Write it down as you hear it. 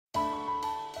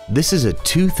This is a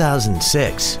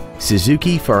 2006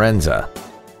 Suzuki Forenza.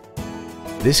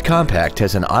 This compact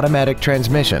has an automatic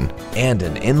transmission and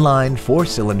an inline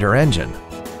 4-cylinder engine.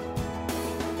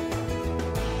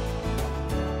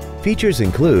 Features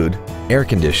include air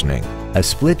conditioning, a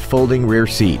split folding rear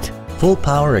seat, full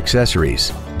power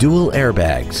accessories, dual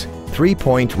airbags,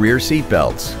 3-point rear seat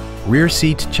belts, rear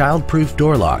seat child-proof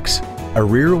door locks, a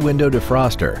rear window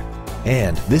defroster,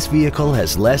 and this vehicle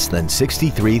has less than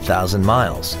 63,000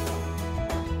 miles.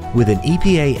 With an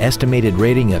EPA estimated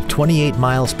rating of 28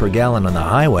 miles per gallon on the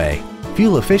highway,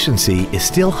 fuel efficiency is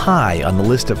still high on the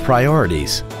list of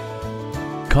priorities.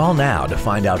 Call now to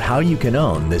find out how you can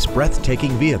own this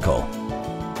breathtaking vehicle.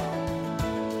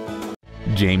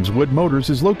 James Wood Motors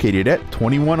is located at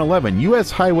 2111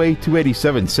 US Highway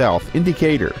 287 South in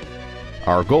Decatur.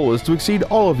 Our goal is to exceed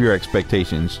all of your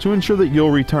expectations to ensure that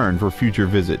you'll return for future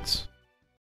visits.